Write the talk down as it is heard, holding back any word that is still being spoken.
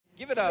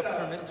Give it up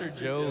for Mr.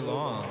 Joe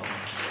Long.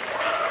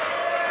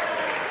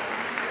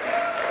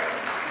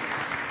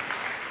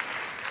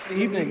 Good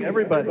evening,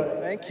 everybody.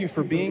 Thank you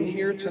for being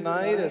here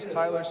tonight. As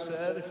Tyler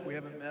said, if we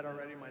haven't met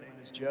already, my name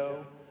is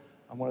Joe.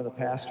 I'm one of the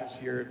pastors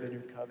here at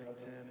Vineyard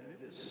Covington, and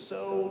it is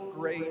so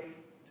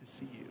great to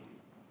see you.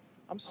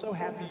 I'm so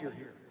happy you're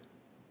here.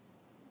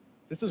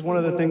 This is one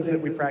of the things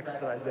that we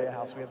practice at Isaiah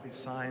House. We have these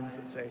signs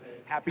that say,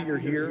 happy you're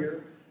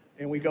here,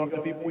 and we go up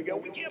to people, we go,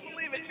 we can't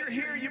believe it, you're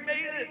here, you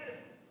made it.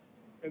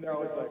 And they're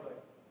always like,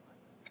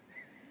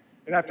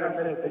 and after a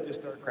minute, they just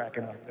start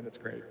cracking up, and it's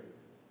great.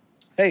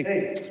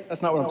 Hey,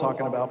 that's not what I'm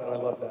talking about, but I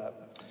love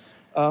that.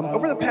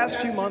 Over the past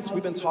few months,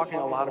 we've been talking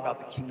a lot about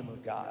the kingdom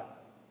of God.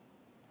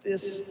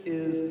 This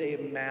is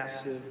a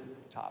massive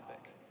topic.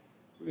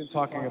 We've been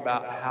talking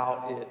about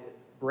how it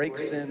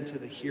breaks into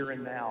the here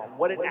and now,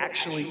 what it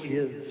actually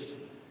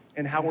is,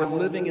 and how we're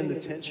living in the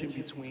tension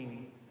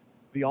between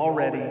the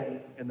already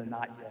and the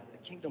not yet. The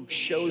kingdom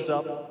shows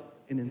up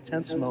in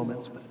intense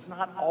moments, but it's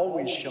not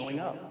always showing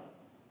up.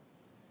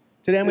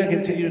 Today, I'm going to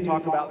continue to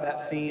talk about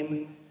that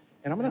theme.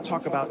 And I'm going to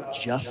talk about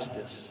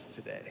justice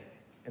today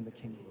in the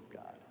kingdom of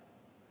God.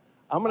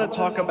 I'm going to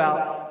talk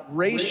about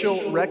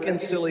racial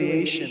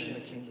reconciliation in the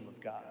kingdom of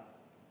God.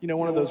 You know,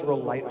 one of those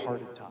real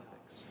lighthearted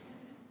topics.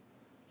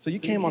 So you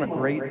came on a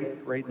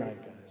great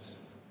night, guys.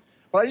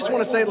 But I just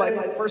want to say,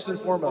 like, first and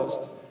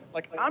foremost,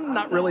 like, I'm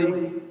not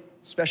really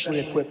specially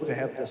equipped to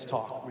have this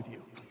talk with you.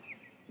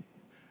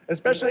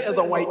 Especially as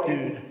a white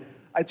dude.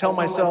 I tell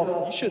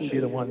myself, you shouldn't be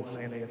the one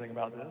saying anything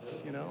about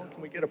this, you know?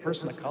 Can we get a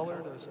person of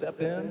color to step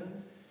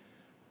in?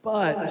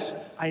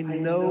 But I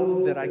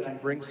know that I can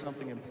bring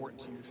something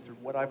important to you through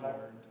what I've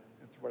learned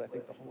and through what I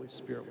think the Holy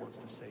Spirit wants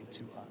to say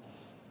to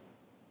us.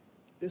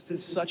 This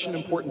is such an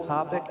important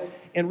topic,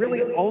 and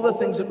really all the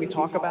things that we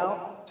talk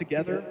about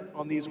together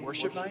on these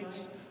worship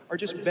nights are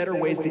just better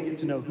ways to get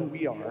to know who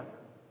we are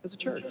as a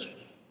church.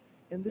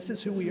 And this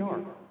is who we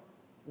are.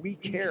 We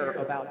care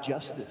about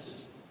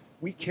justice.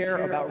 We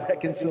care about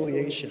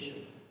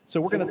reconciliation. So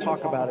we're going to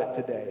talk about it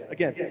today.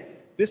 Again,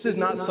 this is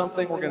not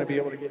something we're going to be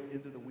able to get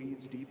into the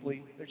weeds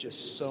deeply. There's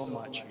just so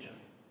much here.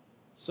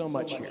 So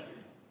much here.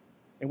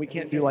 And we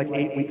can't do like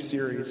 8-week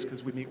series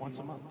because we meet once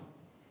a month,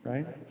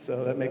 right?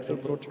 So that makes it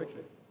a little tricky.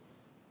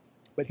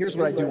 But here's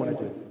what I do want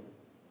to do.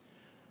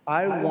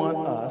 I want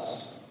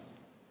us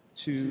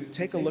to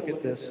take a look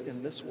at this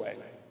in this way.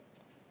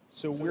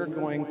 So we're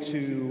going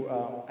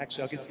to,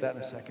 actually, I'll get to that in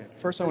a second.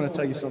 First, I want to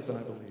tell you something I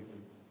believe.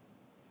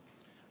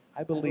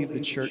 I believe the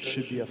church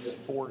should be a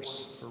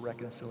force for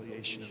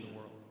reconciliation in the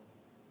world.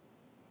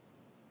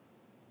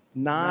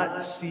 Not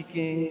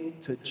seeking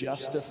to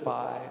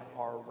justify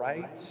our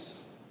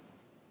rights,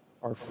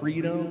 our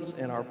freedoms,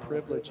 and our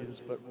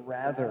privileges, but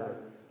rather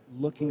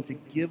looking to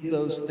give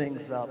those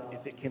things up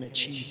if it can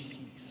achieve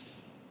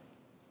peace.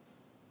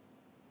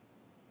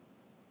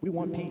 We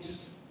want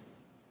peace.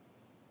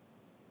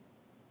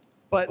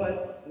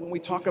 But when we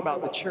talk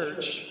about the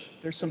church,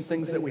 there's some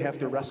things that we have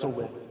to wrestle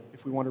with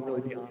if we want to really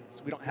be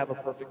honest. We don't have a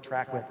perfect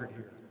track record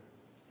here.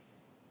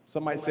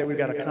 Some might say we've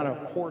got a kind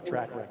of poor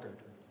track record.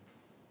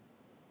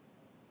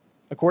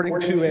 According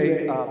to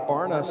a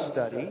Barna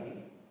study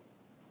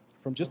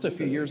from just a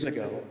few years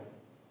ago,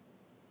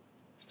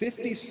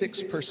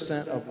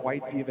 56% of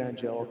white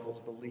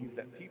evangelicals believe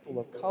that people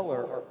of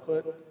color are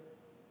put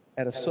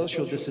at a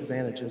social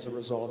disadvantage as a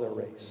result of their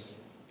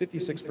race.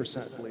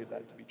 56% believe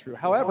that to be true.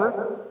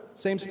 However,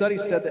 same study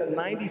said that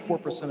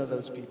 94% of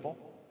those people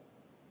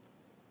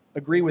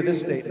agree with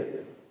this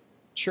statement.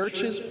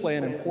 Churches play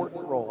an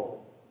important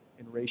role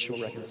in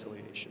racial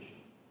reconciliation.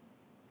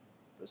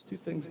 Those two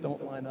things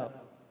don't line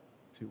up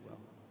too well,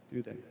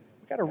 do they?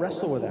 We've got to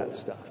wrestle with that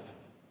stuff.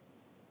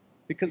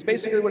 Because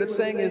basically what it's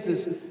saying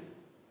is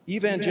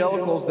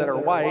evangelicals that are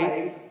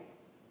white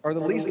are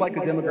the least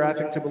likely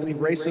demographic to believe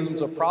racism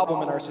is a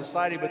problem in our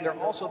society, but they're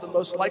also the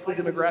most likely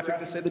demographic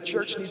to say the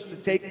church needs to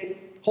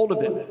take hold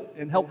of it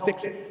and help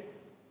fix it.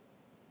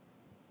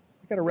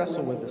 We've got to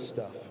wrestle with this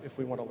stuff if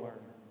we want to learn.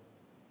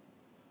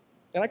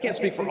 And I can't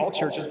speak for all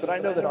churches, but I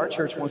know that our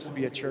church wants to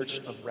be a church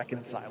of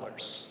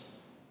reconcilers.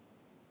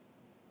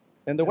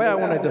 And the way I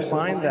want to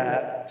define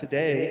that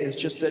today is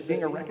just that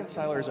being a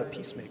reconciler is a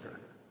peacemaker.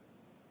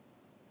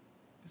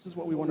 This is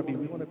what we want to be.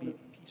 We want to be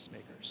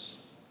peacemakers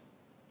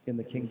in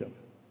the kingdom.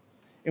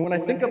 And when I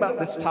think about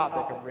this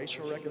topic of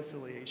racial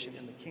reconciliation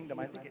in the kingdom,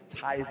 I think it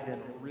ties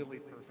in really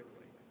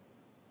perfectly.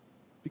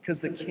 Because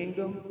the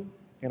kingdom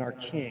and our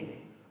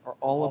king are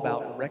all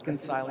about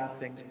reconciling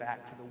things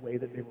back to the way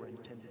that they were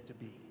intended to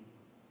be.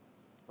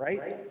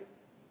 Right?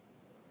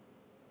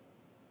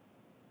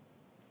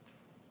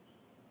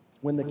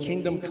 When the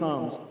kingdom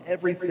comes,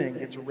 everything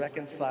gets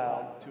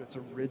reconciled to its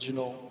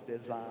original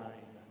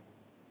design.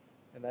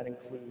 And that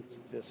includes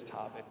this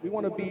topic. We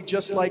want to be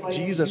just like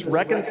Jesus,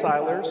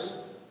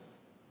 reconcilers.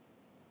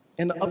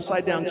 And the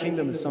upside down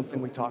kingdom is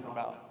something we talk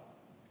about.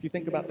 If you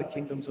think about the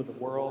kingdoms of the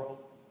world,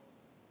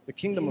 the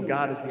kingdom of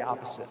God is the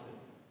opposite.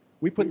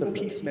 We put the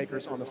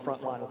peacemakers on the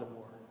front line of the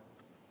war.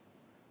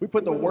 We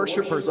put the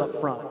worshipers up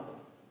front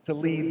to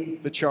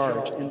lead the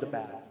charge into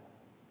battle.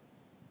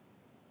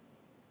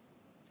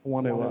 I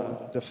want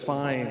to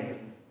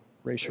define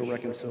racial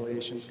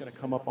reconciliation. It's going to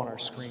come up on our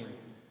screen.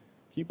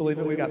 Can you believe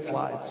it? We got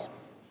slides.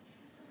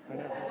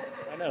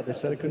 I know. They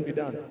said it couldn't be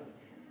done.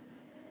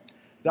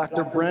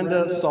 Dr.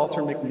 Brenda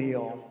Salter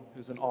McNeil,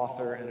 who's an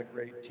author and a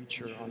great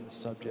teacher on the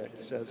subject,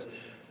 says,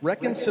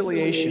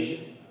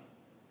 reconciliation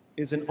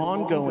is an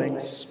ongoing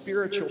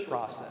spiritual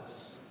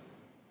process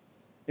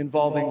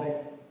involving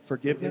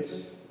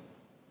forgiveness,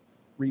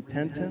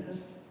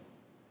 repentance,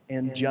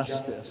 and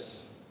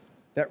justice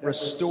that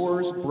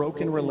restores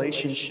broken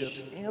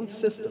relationships and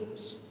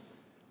systems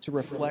to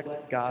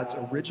reflect God's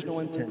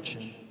original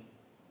intention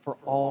for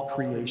all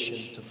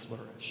creation to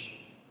flourish.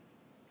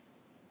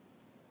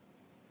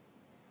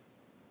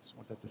 Just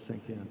want that to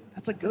sink in.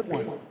 That's a good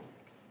one.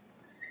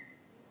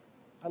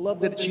 I love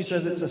that she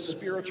says it's a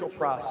spiritual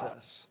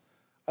process.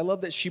 I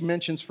love that she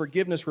mentions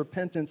forgiveness,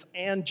 repentance,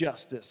 and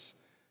justice.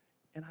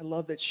 And I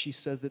love that she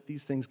says that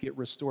these things get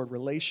restored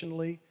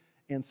relationally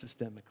and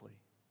systemically.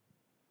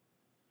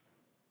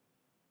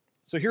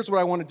 So here's what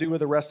I want to do with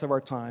the rest of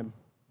our time.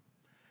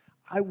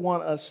 I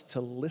want us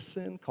to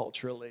listen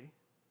culturally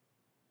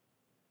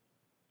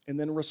and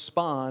then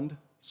respond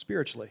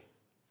spiritually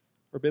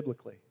or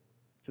biblically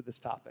to this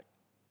topic.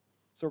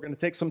 So we're going to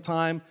take some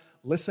time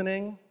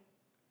listening,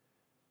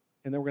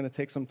 and then we're going to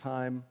take some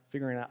time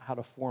figuring out how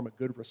to form a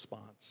good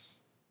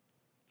response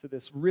to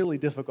this really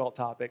difficult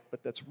topic,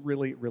 but that's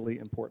really, really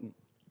important.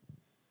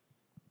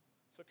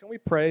 So can we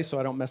pray so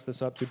I don't mess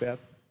this up too bad?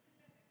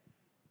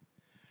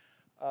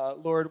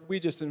 Lord, we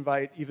just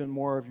invite even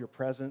more of your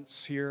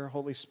presence here.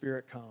 Holy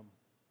Spirit, come.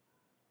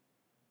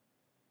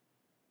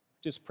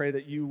 Just pray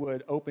that you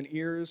would open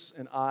ears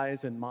and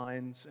eyes and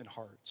minds and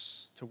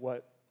hearts to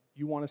what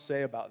you want to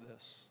say about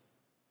this.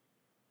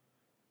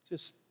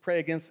 Just pray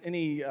against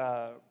any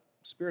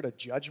spirit of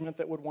judgment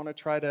that would want to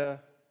try to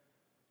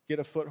get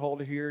a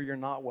foothold here. You're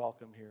not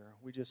welcome here.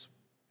 We just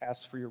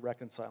ask for your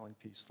reconciling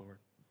peace, Lord.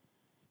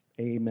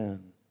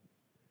 Amen.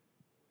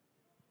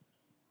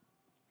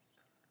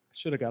 I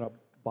should have got a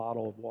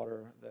bottle of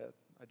water that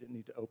I didn't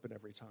need to open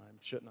every time,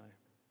 shouldn't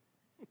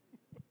I?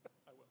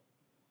 I will.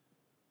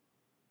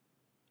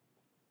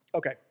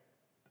 Okay.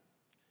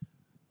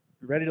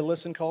 You ready to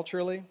listen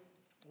culturally?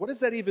 What does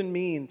that even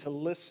mean, to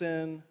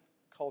listen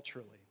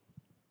culturally?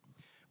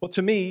 Well,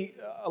 to me,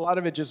 a lot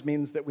of it just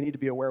means that we need to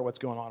be aware of what's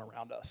going on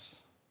around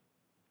us,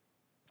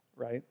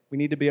 right? We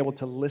need to be able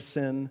to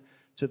listen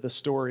to the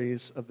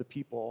stories of the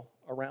people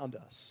around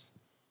us.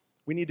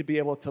 We need to be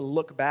able to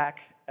look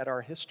back at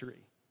our history.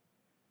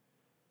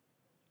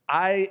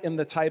 I am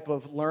the type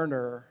of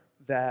learner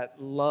that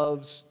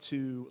loves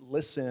to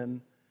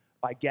listen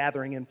by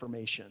gathering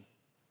information.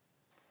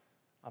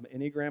 I'm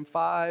Enneagram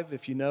 5.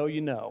 If you know,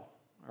 you know,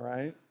 all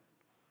right?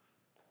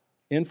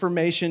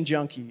 Information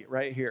junkie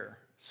right here.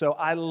 So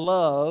I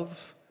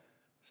love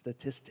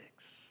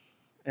statistics,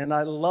 and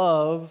I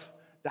love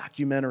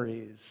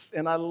documentaries,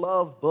 and I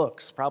love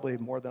books, probably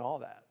more than all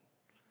that.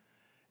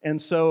 And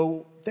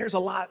so there's a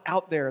lot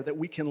out there that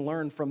we can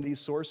learn from these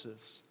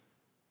sources.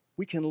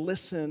 We can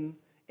listen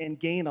and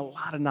gain a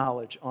lot of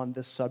knowledge on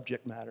this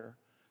subject matter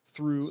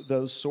through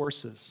those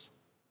sources.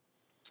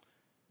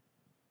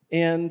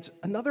 And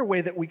another way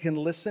that we can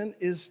listen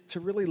is to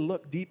really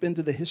look deep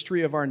into the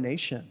history of our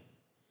nation.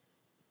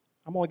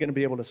 I'm only going to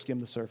be able to skim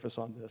the surface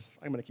on this.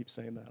 I'm going to keep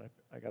saying that.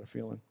 I got a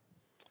feeling.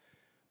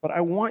 But I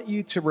want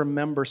you to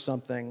remember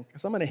something,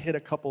 because I'm going to hit a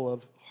couple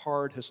of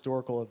hard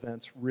historical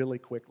events really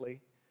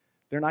quickly.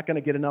 They're not going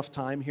to get enough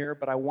time here,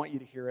 but I want you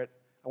to hear it.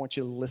 I want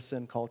you to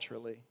listen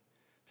culturally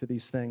to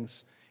these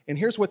things. And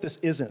here's what this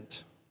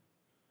isn't.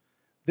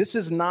 This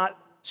is not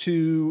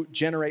to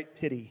generate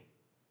pity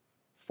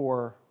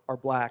for our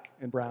black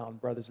and brown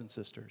brothers and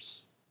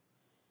sisters.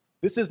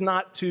 This is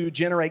not to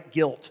generate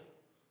guilt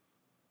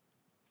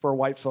for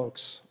white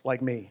folks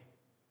like me.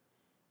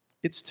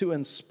 It's to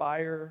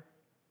inspire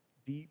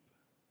deep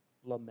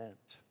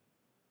lament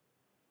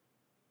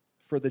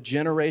for the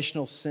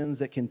generational sins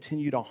that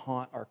continue to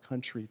haunt our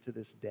country to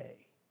this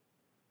day.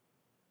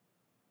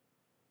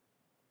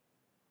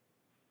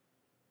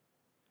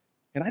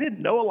 And I didn't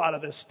know a lot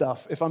of this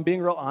stuff, if I'm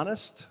being real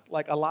honest.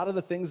 Like, a lot of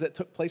the things that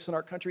took place in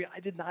our country, I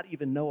did not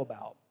even know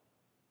about.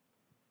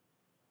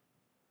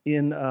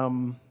 In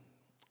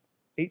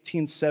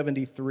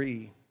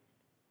 1873,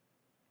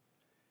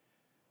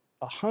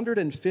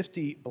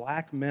 150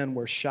 black men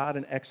were shot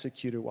and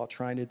executed while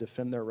trying to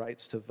defend their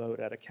rights to vote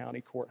at a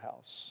county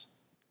courthouse.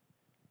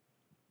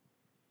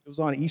 It was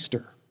on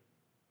Easter.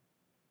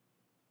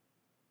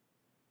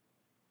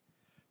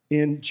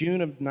 In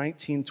June of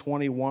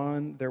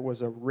 1921, there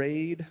was a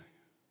raid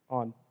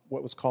on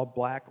what was called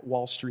Black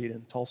Wall Street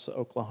in Tulsa,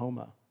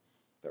 Oklahoma,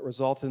 that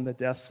resulted in the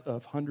deaths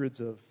of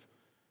hundreds of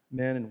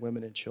men and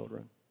women and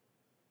children.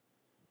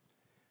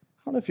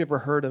 I don't know if you ever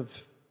heard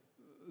of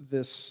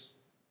this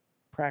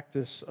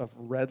practice of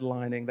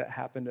redlining that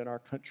happened in our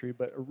country,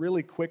 but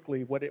really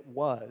quickly what it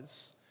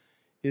was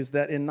is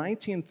that in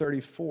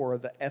 1934,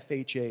 the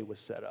FHA was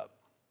set up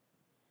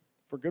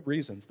for good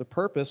reasons. The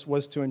purpose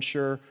was to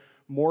ensure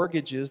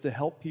mortgages to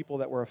help people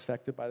that were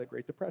affected by the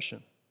Great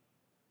Depression.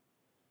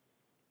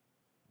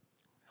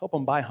 help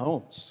them buy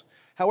homes.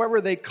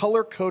 However, they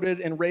color-coded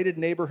and rated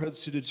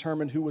neighborhoods to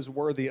determine who was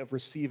worthy of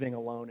receiving a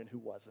loan and who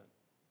wasn't.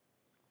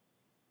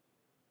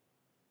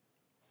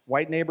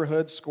 White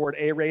neighborhoods scored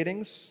A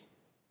ratings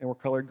and were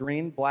colored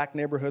green. Black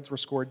neighborhoods were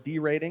scored D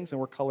ratings and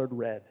were colored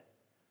red.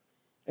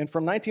 And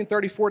from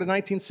 1934 to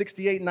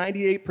 1968,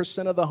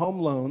 98% of the home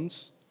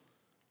loans,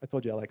 I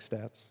told you I like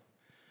stats,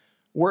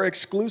 were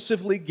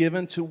exclusively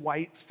given to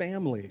white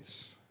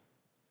families.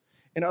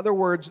 In other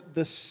words,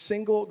 the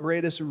single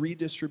greatest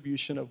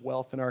redistribution of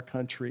wealth in our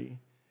country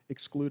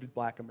excluded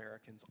Black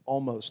Americans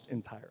almost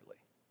entirely.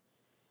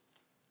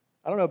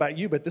 I don't know about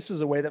you, but this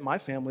is a way that my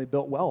family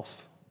built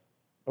wealth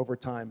over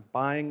time,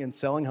 buying and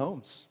selling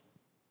homes.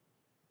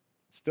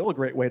 It's still a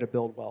great way to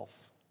build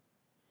wealth.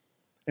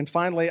 And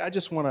finally, I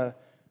just want to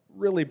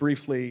really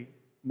briefly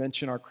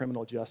mention our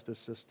criminal justice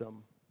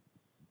system,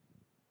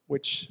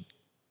 which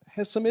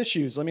has some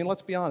issues. I mean,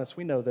 let's be honest,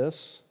 we know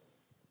this.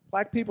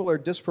 Black people are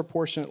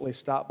disproportionately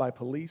stopped by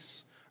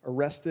police,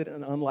 arrested,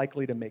 and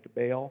unlikely to make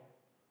bail.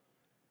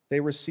 They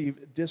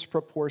receive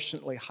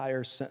disproportionately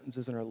higher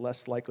sentences and are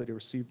less likely to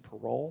receive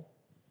parole.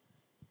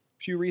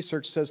 Pew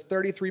Research says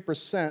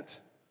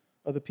 33%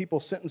 of the people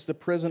sentenced to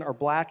prison are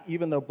Black,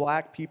 even though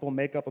Black people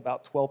make up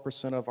about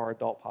 12% of our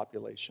adult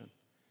population.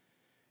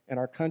 And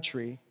our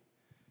country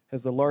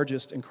has the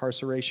largest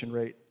incarceration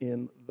rate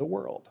in the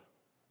world.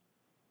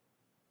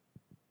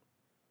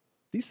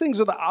 These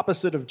things are the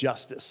opposite of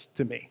justice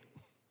to me.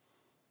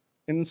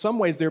 And in some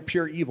ways, they're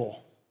pure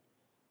evil.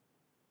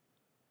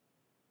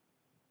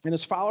 And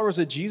as followers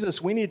of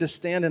Jesus, we need to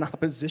stand in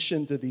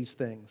opposition to these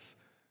things,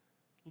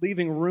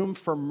 leaving room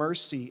for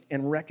mercy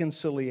and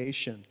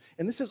reconciliation.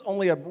 And this is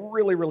only a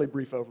really, really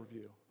brief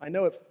overview. I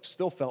know it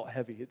still felt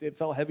heavy. It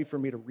felt heavy for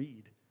me to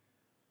read.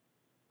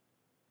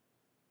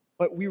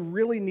 But we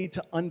really need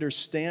to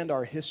understand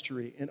our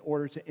history in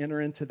order to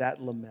enter into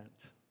that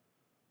lament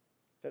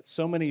that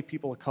so many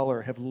people of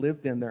color have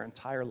lived in their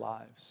entire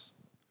lives,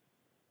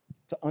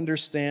 to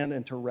understand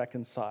and to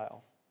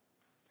reconcile.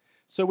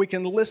 So we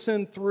can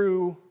listen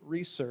through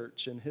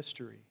research and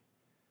history.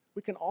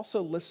 We can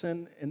also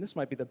listen, and this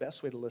might be the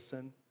best way to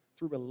listen,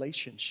 through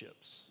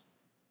relationships.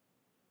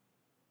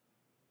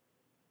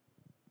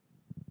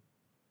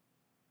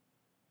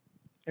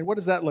 And what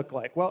does that look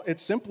like? Well, it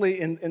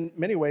simply, in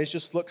many ways,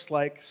 just looks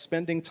like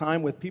spending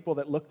time with people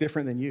that look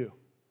different than you.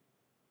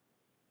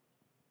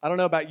 I don't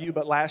know about you,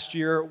 but last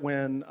year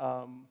when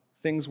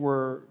things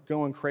were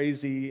going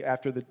crazy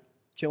after the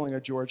killing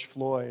of George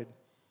Floyd,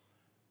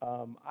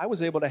 I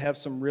was able to have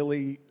some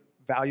really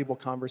valuable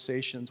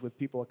conversations with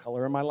people of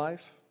color in my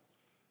life.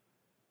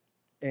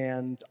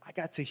 And I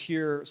got to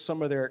hear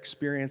some of their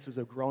experiences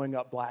of growing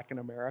up Black in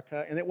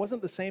America, and it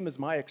wasn't the same as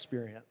my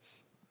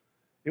experience.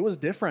 It was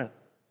different.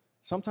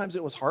 Sometimes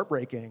it was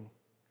heartbreaking.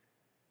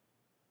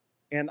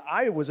 And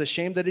I was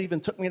ashamed that it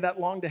even took me that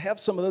long to have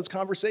some of those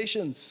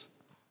conversations,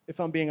 if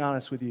I'm being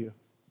honest with you.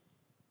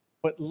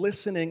 But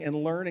listening and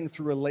learning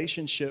through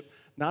relationship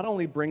not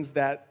only brings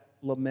that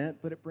lament,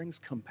 but it brings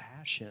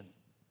compassion.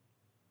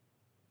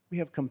 We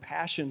have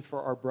compassion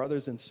for our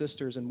brothers and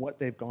sisters and what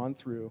they've gone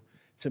through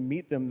to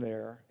meet them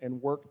there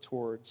and work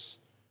towards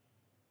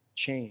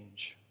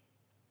change.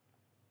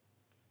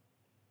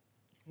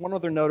 One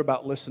other note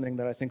about listening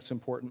that I think is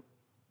important.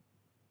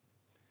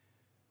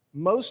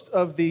 Most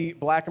of the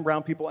Black and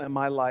brown people in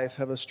my life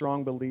have a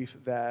strong belief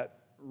that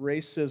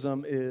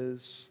racism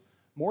is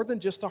more than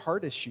just a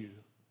heart issue,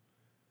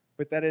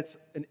 but that it's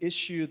an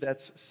issue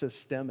that's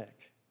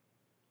systemic.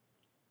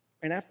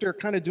 And after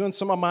kind of doing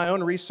some of my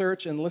own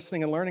research and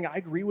listening and learning, I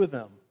agree with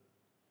them.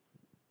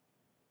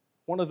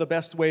 One of the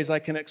best ways I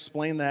can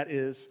explain that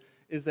is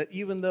that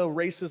even though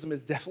racism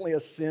is definitely a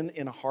sin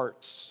in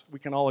hearts, we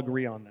can all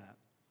agree on that.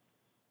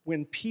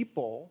 When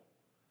people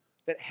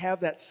that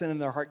have that sin in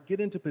their heart get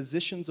into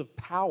positions of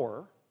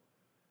power,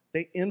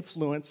 they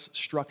influence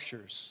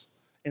structures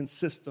and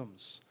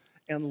systems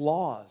and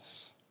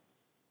laws.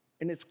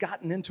 And it's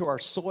gotten into our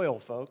soil,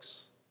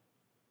 folks.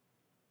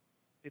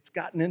 It's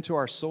gotten into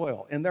our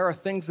soil. And there are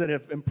things that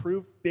have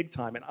improved big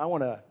time. And I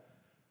want to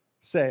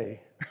say,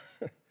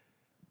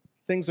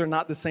 things are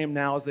not the same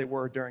now as they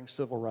were during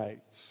civil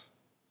rights.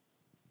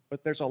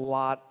 But there's a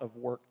lot of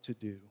work to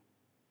do.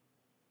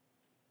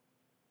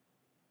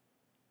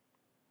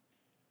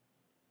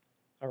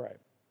 All right.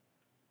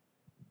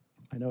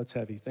 I know it's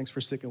heavy. Thanks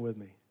for sticking with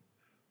me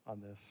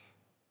on this.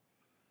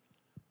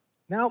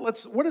 Now, what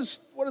does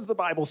the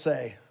Bible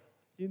say?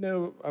 You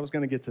know, I was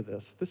going to get to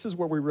this. This is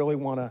where we really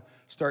want to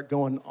start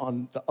going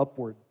on the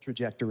upward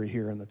trajectory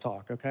here in the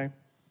talk, okay?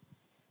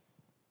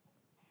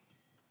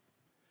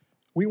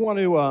 We want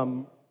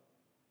to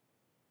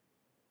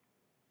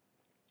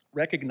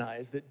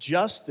recognize that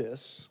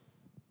justice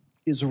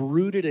is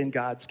rooted in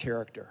God's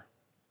character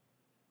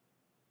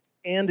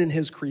and in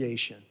His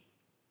creation.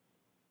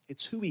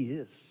 It's who He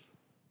is.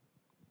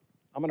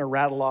 I'm going to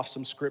rattle off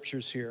some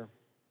scriptures here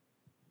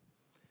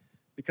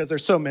because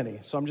there's so many,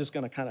 so I'm just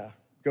going to kind of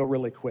go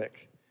really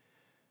quick.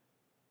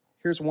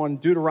 Here's one,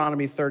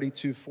 Deuteronomy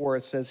 32:4.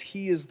 It says,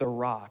 He is the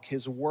rock.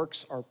 His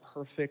works are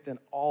perfect and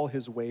all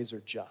His ways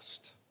are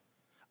just.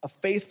 a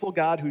faithful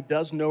God who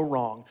does no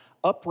wrong.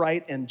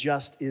 Upright and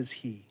just is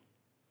he.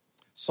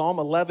 Psalm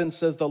 11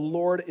 says, the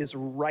Lord is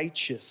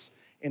righteous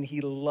and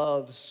he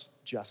loves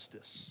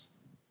justice.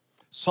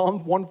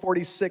 Psalm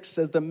 146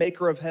 says, the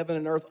maker of heaven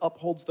and earth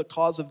upholds the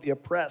cause of the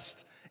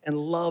oppressed and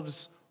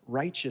loves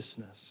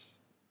righteousness.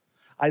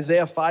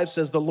 Isaiah 5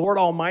 says, the Lord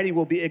Almighty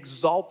will be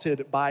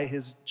exalted by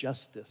his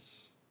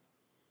justice.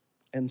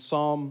 And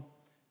Psalm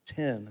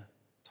 10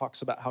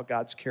 talks about how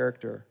God's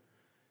character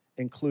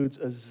includes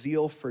a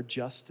zeal for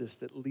justice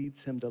that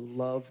leads him to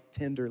love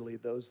tenderly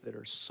those that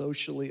are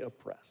socially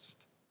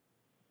oppressed.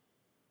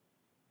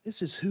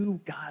 This is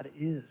who God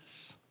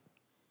is.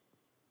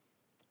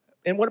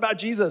 And what about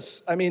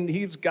Jesus? I mean,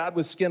 he's God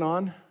with skin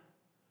on.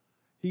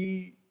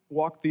 He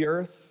walked the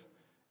earth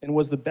and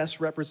was the best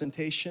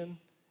representation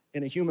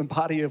in a human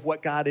body of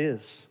what God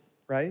is,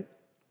 right?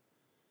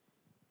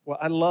 Well,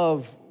 I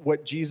love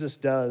what Jesus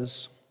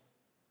does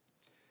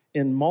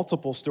in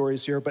multiple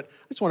stories here, but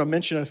I just want to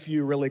mention a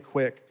few really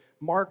quick.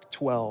 Mark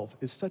 12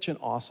 is such an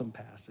awesome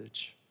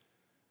passage.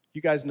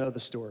 You guys know the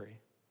story.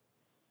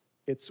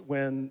 It's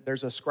when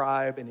there's a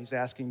scribe and he's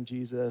asking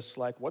Jesus,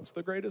 like, what's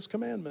the greatest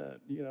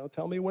commandment?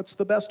 Tell me what's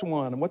the best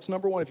one and what's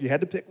number one if you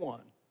had to pick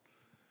one.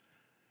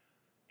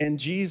 And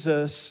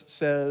Jesus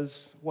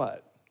says,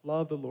 what?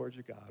 Love the Lord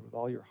your God with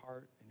all your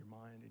heart and your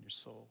mind and your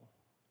soul,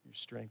 your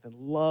strength, and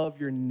love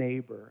your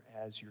neighbor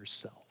as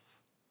yourself.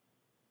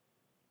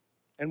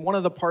 And one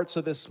of the parts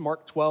of this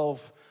Mark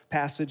 12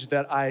 passage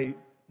that I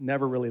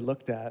never really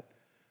looked at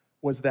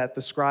was that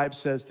the scribe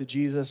says to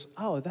Jesus,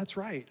 oh, that's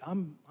right,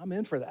 I'm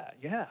in for that,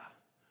 yeah.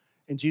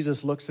 And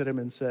Jesus looks at him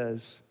and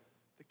says,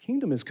 the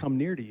kingdom has come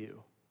near to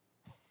you.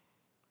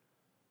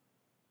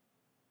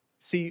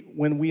 See,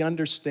 when we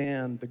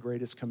understand the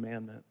greatest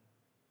commandment,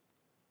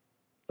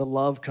 the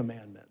love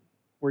commandment,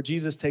 where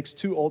Jesus takes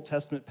two Old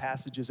Testament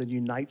passages and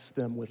unites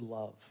them with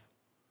love,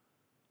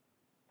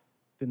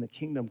 then the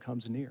kingdom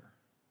comes near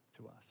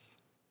to us.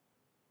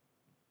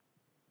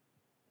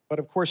 But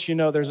of course,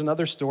 there's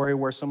another story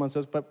where someone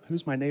says, but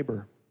who's my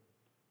neighbor?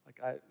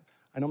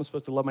 I know I'm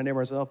supposed to love my neighbor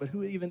myself, but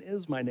who even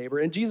is my neighbor?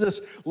 And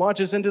Jesus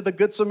launches into the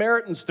Good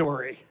Samaritan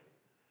story,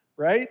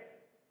 right?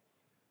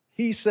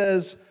 He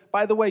says,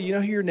 by the way, you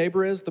know who your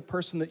neighbor is? The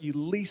person that you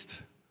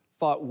least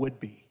thought would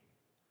be.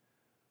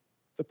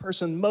 The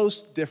person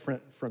most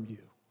different from you.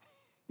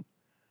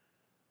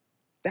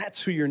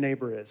 That's who your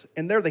neighbor is.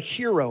 And they're the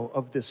hero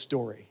of this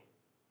story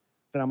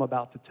that I'm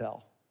about to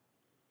tell.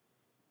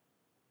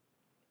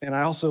 And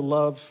I also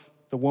love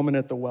the woman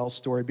at the well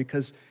story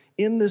because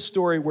in this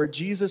story where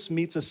Jesus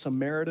meets a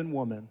Samaritan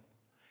woman,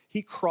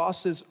 he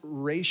crosses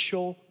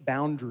racial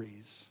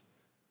boundaries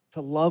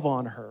to love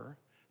on her,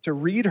 to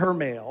read her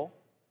mail,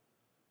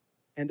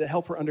 and to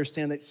help her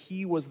understand that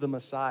he was the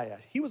Messiah.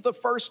 He was the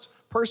first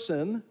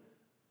person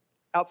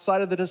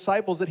outside of the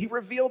disciples that he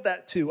revealed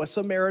that to, a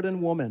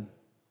Samaritan woman.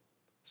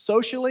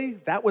 Socially,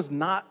 that was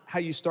not how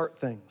you start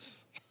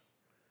things.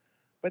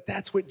 But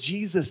that's what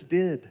Jesus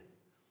did.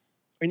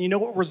 And you know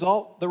what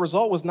result? The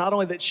result was not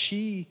only that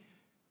she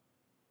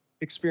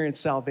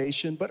experienced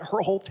salvation, but her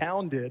whole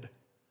town did.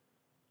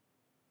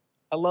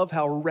 I love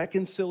how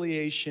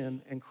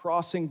reconciliation and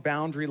crossing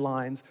boundary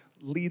lines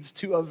leads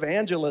to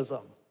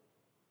evangelism.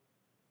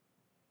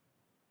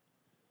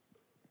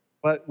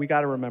 But we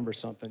got to remember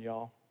something,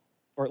 y'all,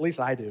 or at least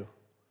I do.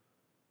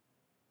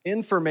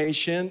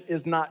 Information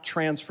is not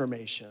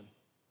transformation,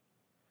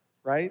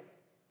 right?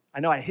 I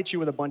know I hit you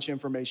with a bunch of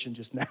information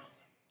just now,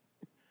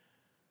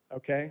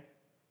 okay?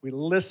 We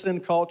listen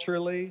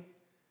culturally.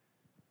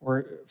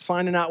 We're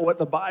finding out what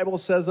the Bible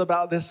says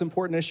about this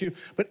important issue,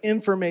 but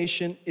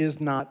information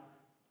is not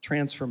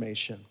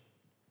transformation.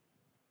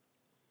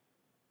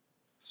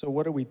 So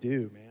what do we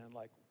do, man?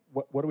 Like,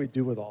 what do we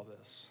do with all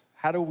this?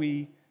 How do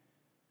we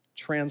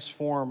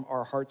transform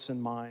our hearts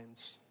and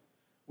minds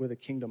with a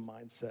kingdom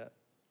mindset?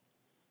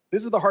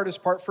 This is the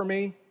hardest part for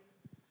me.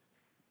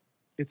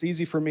 It's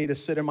easy for me to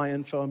sit in my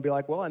info and be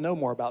like, well, I know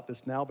more about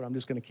this now, but I'm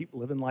just going to keep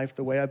living life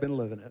the way I've been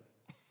living it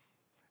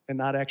and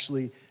not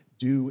actually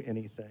do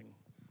anything.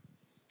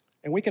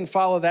 And we can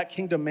follow that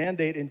kingdom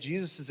mandate in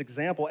Jesus'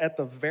 example at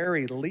the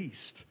very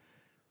least.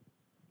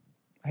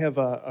 I have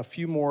a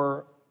few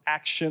more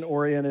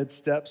action-oriented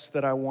steps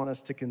that I want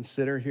us to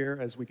consider here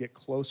as we get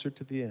closer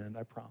to the end,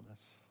 I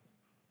promise.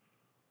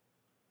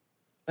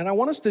 And I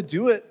want us to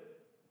do it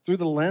through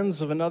the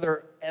lens of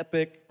another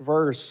epic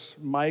verse,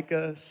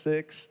 Micah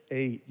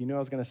 6:8. You know I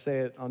was going to say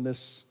it on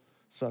this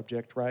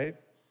subject, right?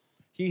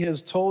 He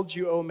has told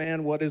you, O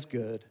man, what is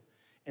good.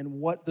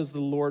 And what does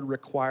the Lord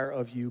require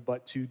of you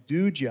but to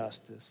do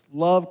justice,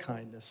 love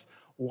kindness,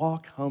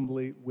 walk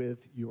humbly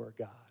with your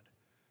God?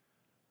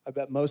 I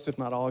bet most, if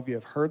not all of you,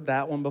 have heard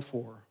that one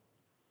before.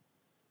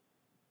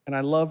 And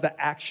I love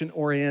the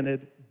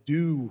action-oriented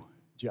do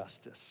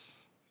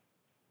justice.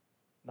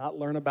 Not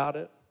learn about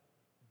it,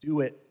 do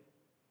it.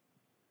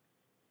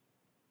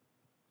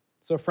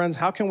 So friends,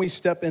 how can we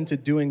step into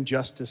doing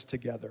justice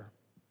together?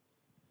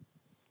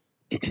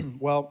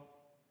 Well,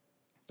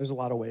 there's a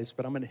lot of ways,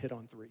 but I'm going to hit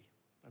on 3.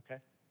 Okay?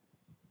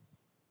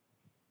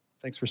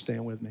 Thanks for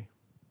staying with me.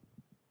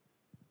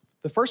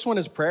 The first one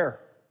is prayer.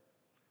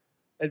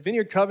 At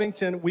Vineyard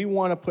Covington, we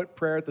want to put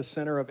prayer at the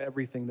center of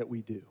everything that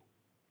we do.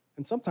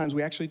 And sometimes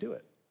we actually do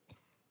it.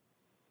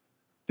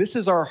 This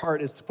is our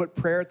heart, is to put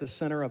prayer at the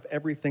center of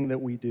everything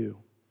that we do.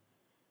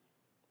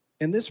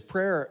 And this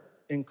prayer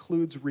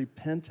includes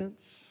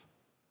repentance.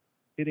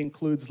 It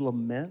includes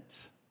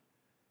lament.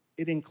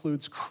 It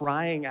includes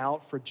crying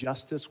out for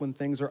justice when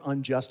things are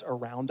unjust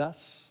around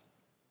us.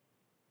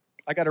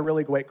 I got a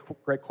really great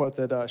quote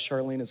that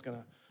Charlene is going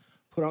to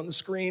put on the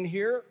screen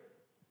here.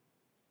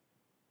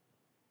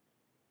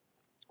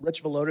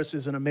 Rich Villodas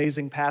is an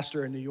amazing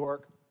pastor in New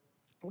York.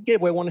 We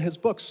gave away one of his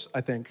books,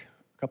 I think,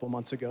 a couple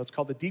months ago. It's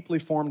called The Deeply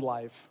Formed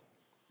Life.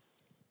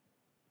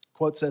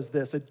 Quote says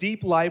this: "A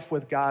deep life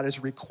with God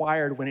is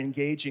required when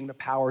engaging the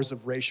powers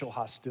of racial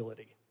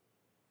hostility.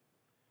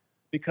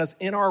 Because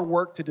in our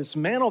work to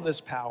dismantle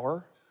this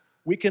power,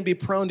 we can be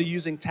prone to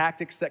using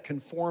tactics that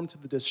conform to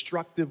the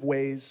destructive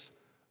ways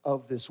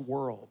of this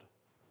world.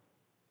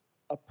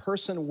 A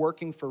person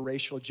working for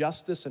racial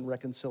justice and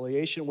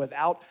reconciliation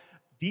without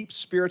deep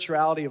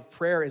spirituality of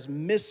prayer is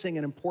missing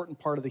an important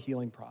part of the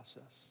healing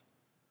process."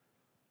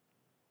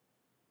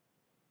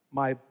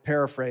 My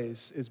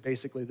paraphrase is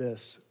basically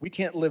this: we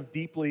can't live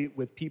deeply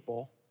with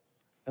people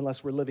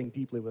unless we're living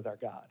deeply with our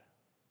God.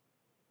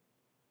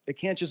 It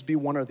can't just be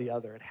one or the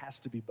other. It has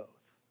to be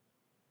both.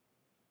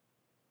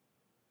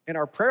 And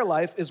our prayer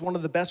life is one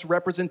of the best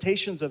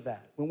representations of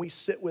that. When we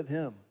sit with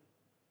Him,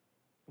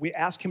 we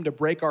ask Him to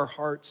break our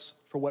hearts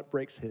for what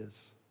breaks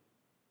His.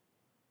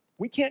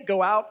 We can't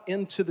go out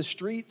into the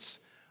streets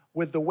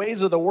with the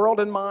ways of the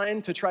world in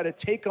mind to try to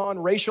take on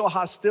racial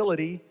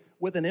hostility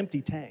with an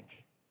empty tank.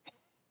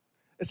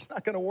 It's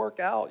not going to work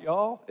out,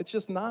 y'all. It's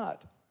just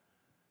not.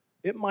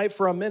 It might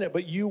for a minute,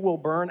 but you will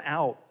burn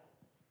out.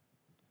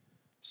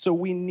 So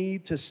we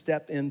need to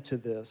step into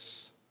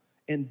this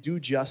and do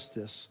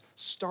justice,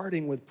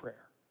 starting with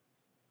prayer.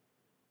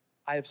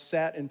 I have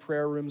sat in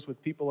prayer rooms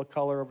with people of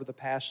color over the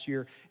past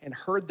year and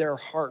heard their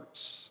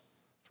hearts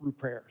through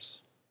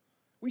prayers.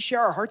 We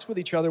share our hearts with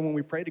each other when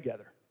we pray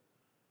together.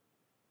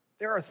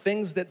 There are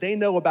things that they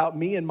know about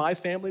me and my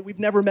family we've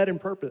never met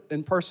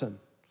in person,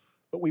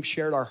 but we've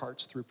shared our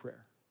hearts through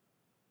prayer.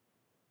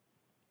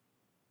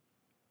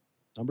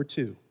 Number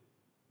 2,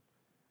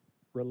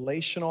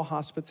 relational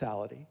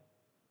hospitality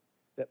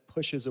that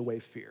pushes away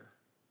fear.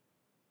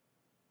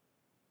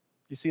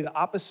 You see, the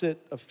opposite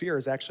of fear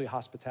is actually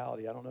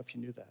hospitality. I don't know if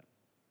you knew that.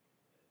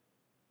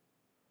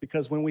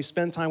 Because when we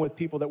spend time with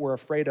people that we're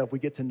afraid of, we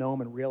get to know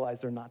them and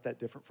realize they're not that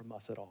different from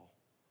us at all.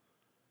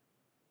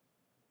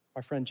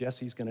 My friend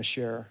Jessie's going to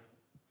share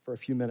for a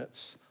few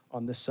minutes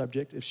on this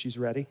subject if she's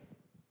ready.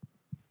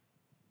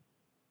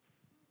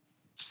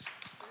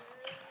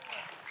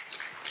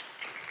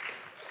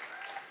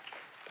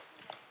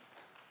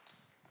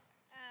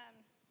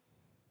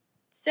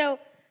 So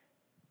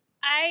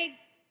I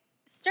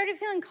started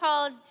feeling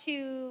called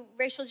to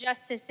racial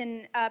justice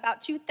in about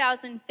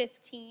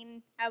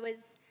 2015. I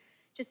was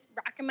just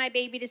rocking my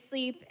baby to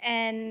sleep,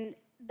 and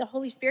the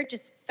Holy Spirit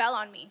just fell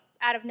on me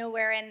out of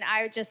nowhere, and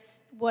I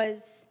just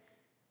was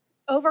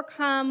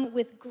overcome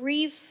with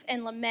grief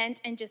and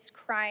lament and just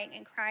crying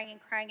and crying and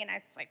crying, and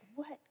I was like,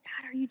 what,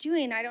 God, are you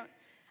doing?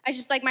 I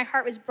just, like, my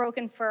heart was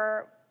broken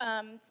for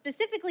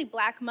specifically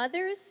Black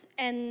mothers,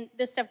 and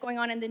the stuff going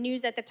on in the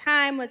news at the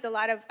time was a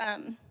lot of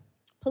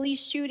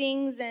police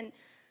shootings, and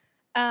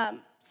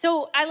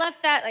so I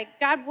left that, like,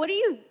 God, I'm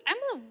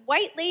a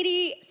white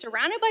lady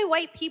surrounded by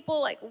white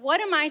people, like, what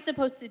am I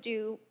supposed to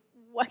do?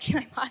 What can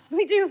I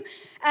possibly do?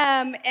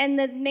 And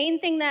the main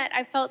thing that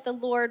I felt the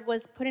Lord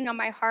was putting on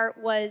my heart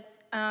was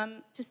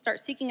to start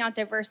seeking out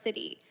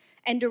diversity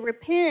and to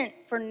repent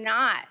for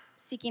not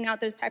seeking out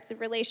those types of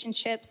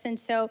relationships. And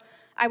so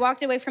I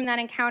walked away from that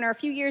encounter. A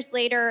few years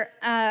later,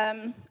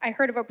 I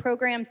heard of a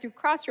program through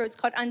Crossroads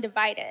called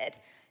Undivided.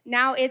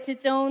 Now it's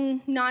its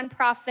own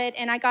nonprofit,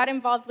 and I got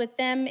involved with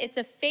them. It's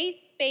a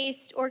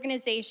faith-based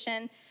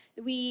organization.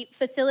 We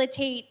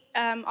facilitate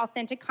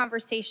authentic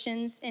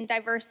conversations in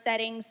diverse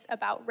settings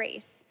about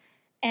race.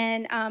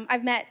 And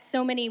I've met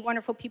so many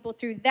wonderful people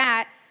through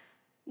that.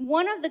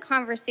 One of the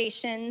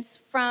conversations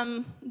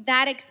from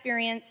that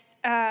experience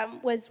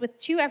was with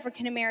 2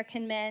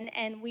 African-American men,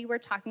 and we were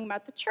talking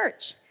about the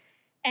church.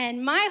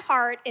 And my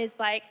heart is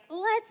like,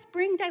 let's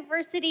bring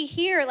diversity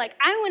here. Like,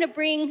 I want to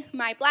bring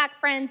my Black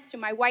friends to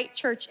my white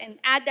church and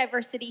add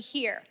diversity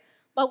here.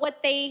 But what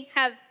they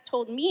have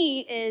told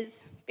me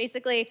is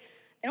basically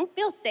they don't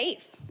feel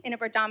safe in a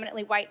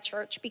predominantly white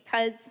church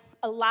because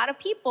a lot of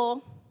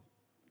people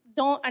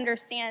don't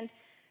understand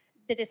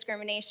the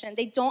discrimination.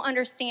 They don't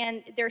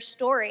understand their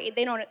story.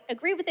 They don't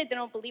agree with it. They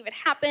don't believe it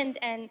happened.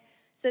 And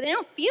so they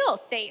don't feel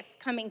safe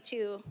coming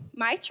to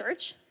my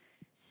church.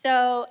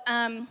 So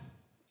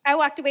I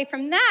walked away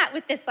from that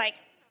with this like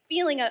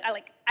feeling of,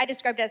 I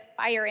described it as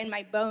fire in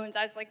my bones.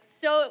 I was like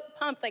so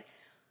pumped. Like,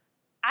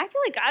 I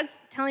feel like God's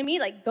telling me,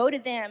 like, go to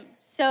them.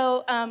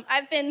 So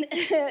I've been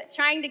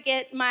trying to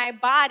get my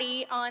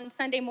body on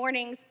Sunday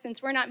mornings,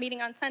 since we're not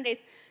meeting on Sundays,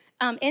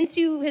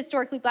 into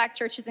historically Black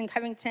churches in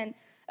Covington.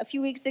 a few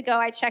weeks ago,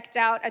 I checked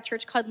out a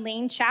church called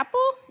Lane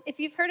Chapel, if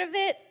you've heard of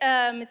it.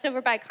 It's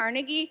over by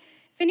Carnegie.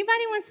 If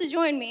anybody wants to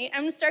join me,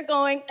 I'm going to start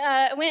going.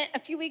 I went a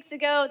few weeks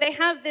ago. They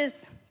have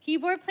this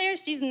keyboard player.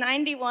 She's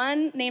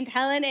 91, named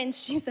Helen, and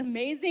she's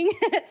amazing.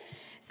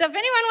 So if anyone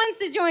wants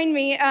to join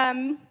me,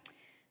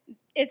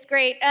 it's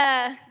great.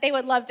 They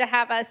would love to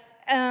have us.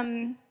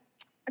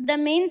 The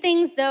main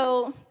things,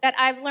 though, that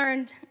I've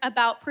learned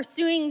about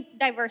pursuing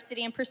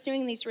diversity and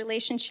pursuing these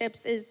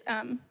relationships is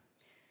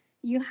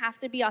you have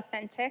to be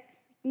authentic.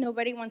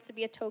 Nobody wants to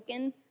be a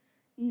token.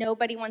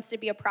 Nobody wants to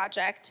be a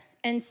project.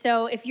 And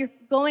so if you're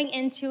going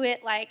into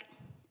it like,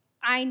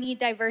 I need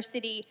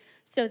diversity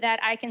so that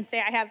I can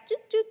say I have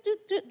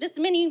this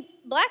many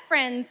black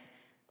friends,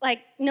 like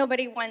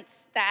nobody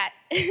wants that.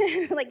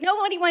 Like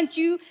nobody wants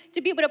you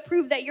to be able to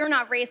prove that you're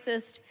not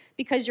racist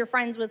because you're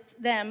friends with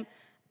them.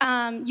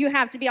 You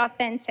have to be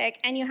authentic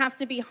and you have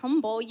to be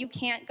humble. You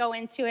can't go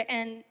into it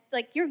and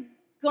like you're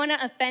gonna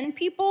offend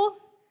people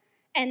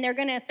and they're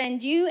gonna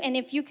offend you. And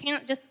if you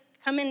can't just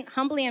come in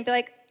humbly and be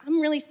like,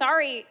 I'm really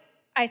sorry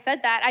I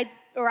said that,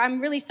 or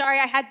I'm really sorry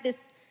I had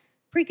this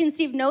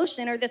preconceived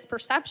notion or this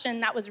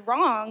perception that was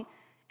wrong,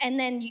 and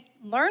then you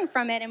learn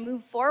from it and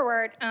move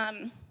forward,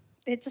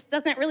 it just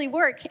doesn't really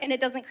work, and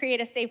it doesn't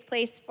create a safe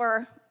place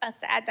for us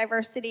to add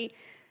diversity.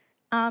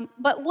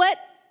 But what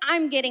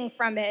I'm getting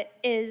from it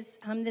is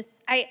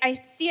I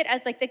see it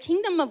as like the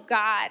kingdom of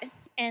God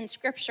and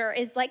scripture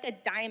is like a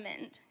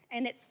diamond,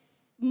 and it's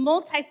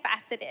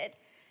multifaceted.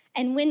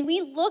 And when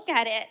we look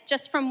at it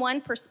just from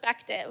one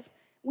perspective,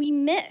 we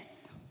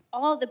miss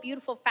all the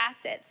beautiful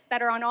facets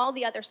that are on all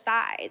the other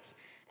sides.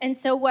 And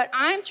so what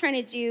I'm trying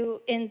to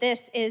do in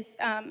this is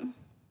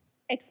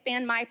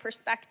expand my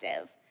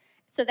perspective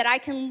so that I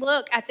can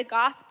look at the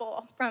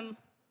gospel from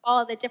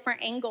all the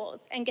different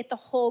angles and get the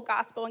whole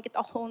gospel and get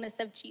the wholeness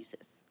of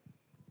Jesus.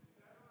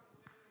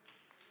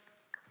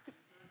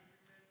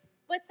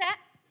 What's that?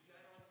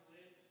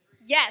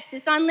 Yes,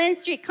 it's on Lynn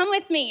Street. Come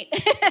with me.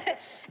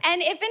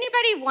 And if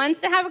anybody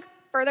wants to have a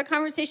further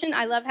conversation,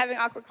 I love having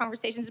awkward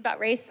conversations about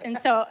race, and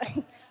so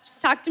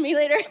just talk to me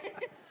later.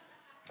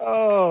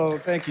 Oh,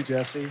 thank you,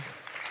 Jesse.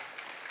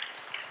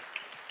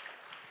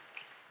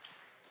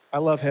 I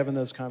love having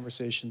those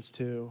conversations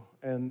too,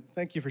 and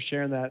thank you for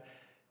sharing that.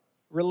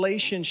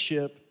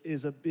 Relationship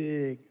is a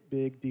big,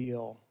 big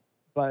deal,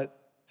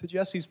 but to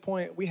Jesse's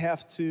point, we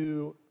have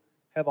to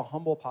have a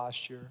humble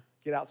posture,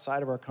 get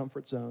outside of our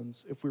comfort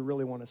zones if we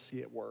really want to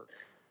see it work.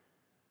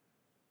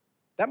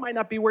 That might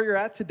not be where you're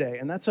at today,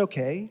 and that's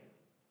okay,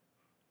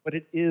 but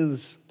it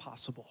is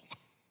possible.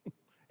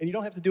 And you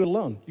don't have to do it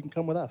alone. You can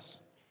come with us.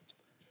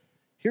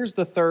 Here's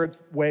the third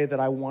way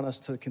that I want us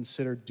to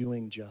consider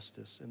doing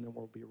justice, and then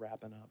we'll be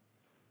wrapping up.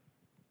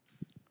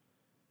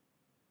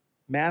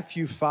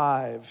 Matthew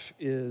 5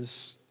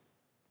 is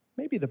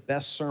maybe the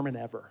best sermon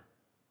ever.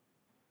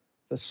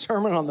 The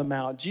Sermon on the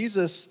Mount.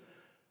 Jesus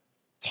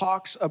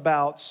talks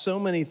about so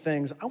many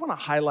things. I want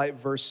to highlight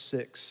verse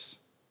 6,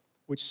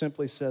 which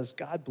simply says,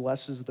 God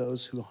blesses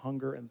those who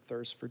hunger and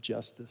thirst for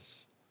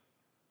justice,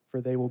 for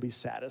they will be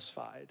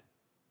satisfied.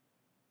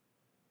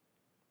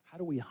 How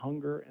do we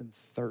hunger and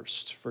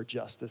thirst for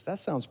justice? That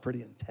sounds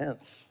pretty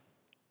intense.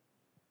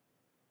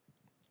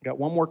 I got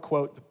one more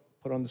quote to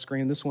put on the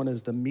screen. This one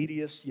is the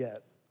meatiest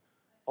yet,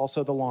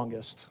 also the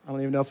longest. I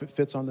don't even know if it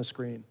fits on the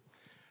screen.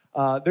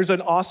 There's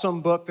an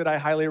awesome book that I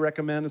highly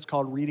recommend. It's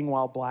called Reading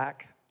While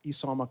Black.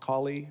 Esau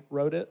McCaulley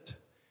wrote it.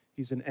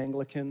 He's an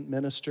Anglican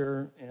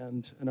minister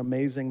and an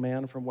amazing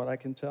man from what I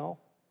can tell.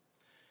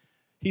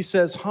 He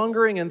says,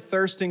 hungering and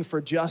thirsting for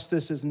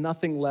justice is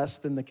nothing less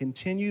than the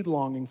continued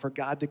longing for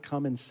God to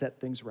come and set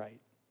things right.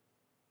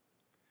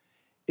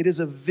 It is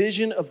a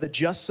vision of the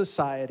just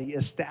society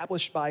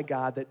established by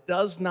God that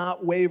does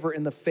not waver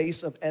in the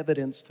face of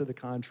evidence to the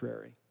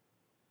contrary.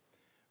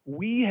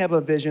 We have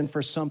a vision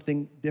for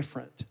something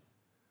different.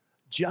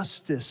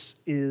 Justice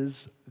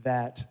is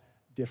that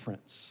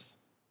difference.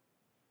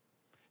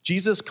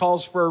 Jesus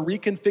calls for a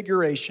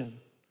reconfiguration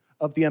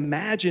of the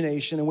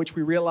imagination in which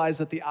we realize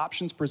that the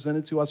options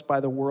presented to us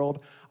by the world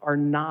are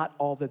not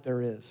all that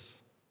there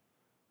is.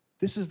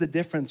 This is the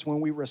difference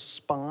when we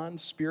respond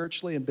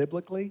spiritually and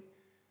biblically.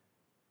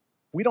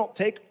 We don't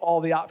take all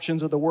the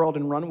options of the world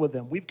and run with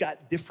them. We've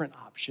got different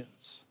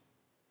options.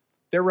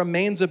 There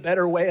remains a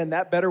better way, and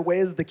that better way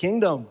is the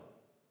kingdom.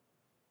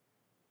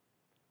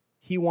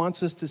 He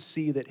wants us to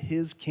see that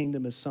his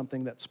kingdom is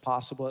something that's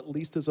possible, at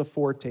least as a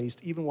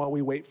foretaste, even while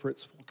we wait for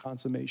its full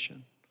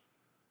consummation.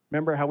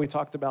 Remember how we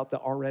talked about the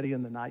already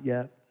and the not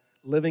yet?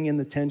 Living in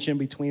the tension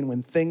between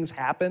when things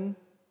happen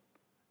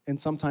and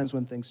sometimes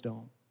when things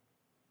don't.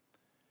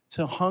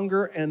 To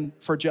hunger and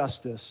for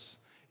justice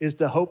is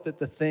to hope that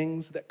the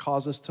things that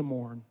cause us to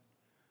mourn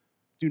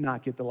do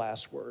not get the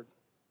last word.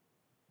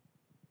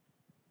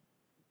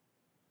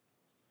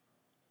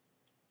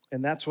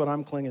 And that's what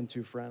I'm clinging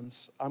to,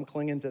 friends. I'm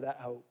clinging to that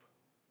hope.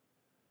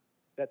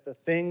 That the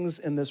things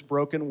in this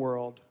broken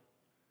world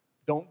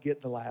don't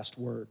get the last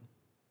word.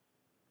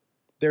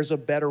 There's a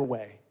better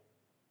way.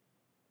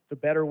 The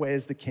better way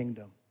is the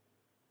kingdom.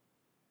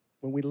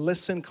 when we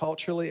listen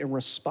culturally and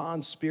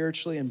respond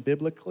spiritually and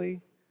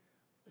biblically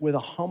with a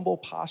humble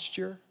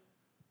posture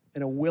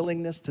and a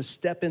willingness to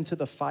step into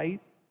the fight,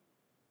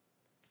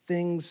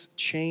 things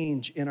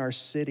change in our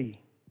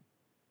city.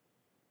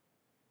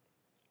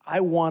 I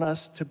want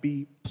us to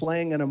be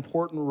playing an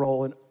important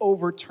role in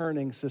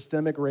overturning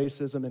systemic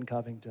racism in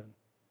Covington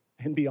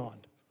and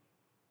beyond.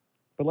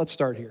 But let's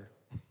start here.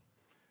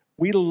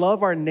 We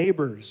love our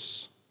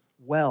neighbors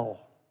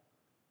well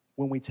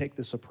when we take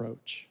this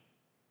approach.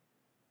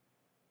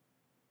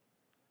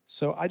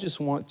 So I just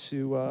want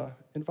to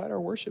invite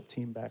our worship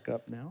team back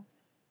up now.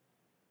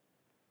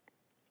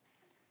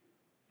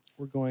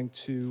 We're going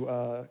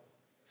to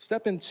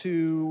step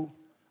into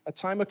a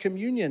time of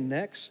communion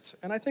next,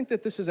 and I think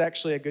that this is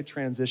actually a good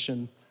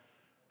transition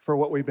for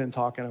what we've been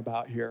talking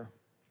about here.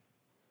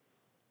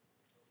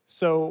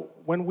 So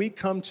when we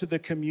come to the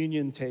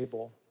communion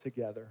table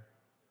together,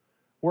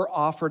 we're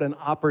offered an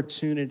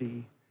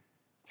opportunity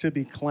to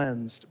be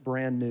cleansed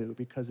brand new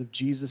because of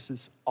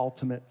Jesus'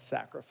 ultimate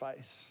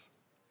sacrifice.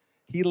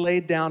 He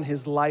laid down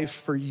his life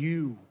for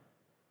you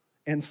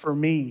and for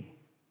me.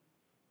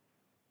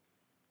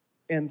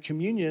 And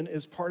communion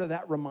is part of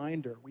that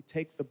reminder. We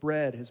take the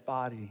bread, his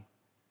body.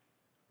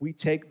 We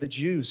take the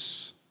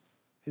juice,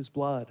 his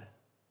blood.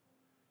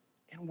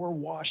 And we're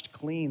washed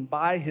clean.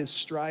 By his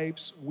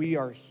stripes, we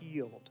are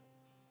healed.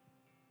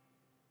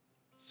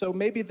 So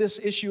maybe this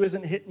issue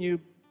isn't hitting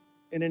you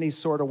in any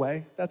sort of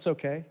way. That's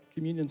okay.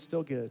 Communion's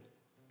still good.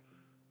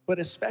 But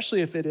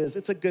especially if it is,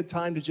 it's a good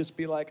time to just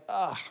be like,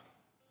 I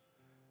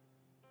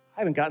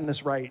haven't gotten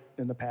this right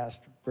in the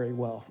past very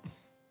well.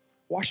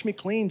 Wash me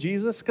clean,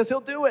 Jesus, because he'll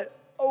do it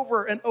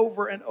over and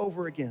over and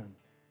over again.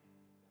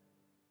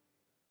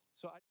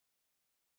 So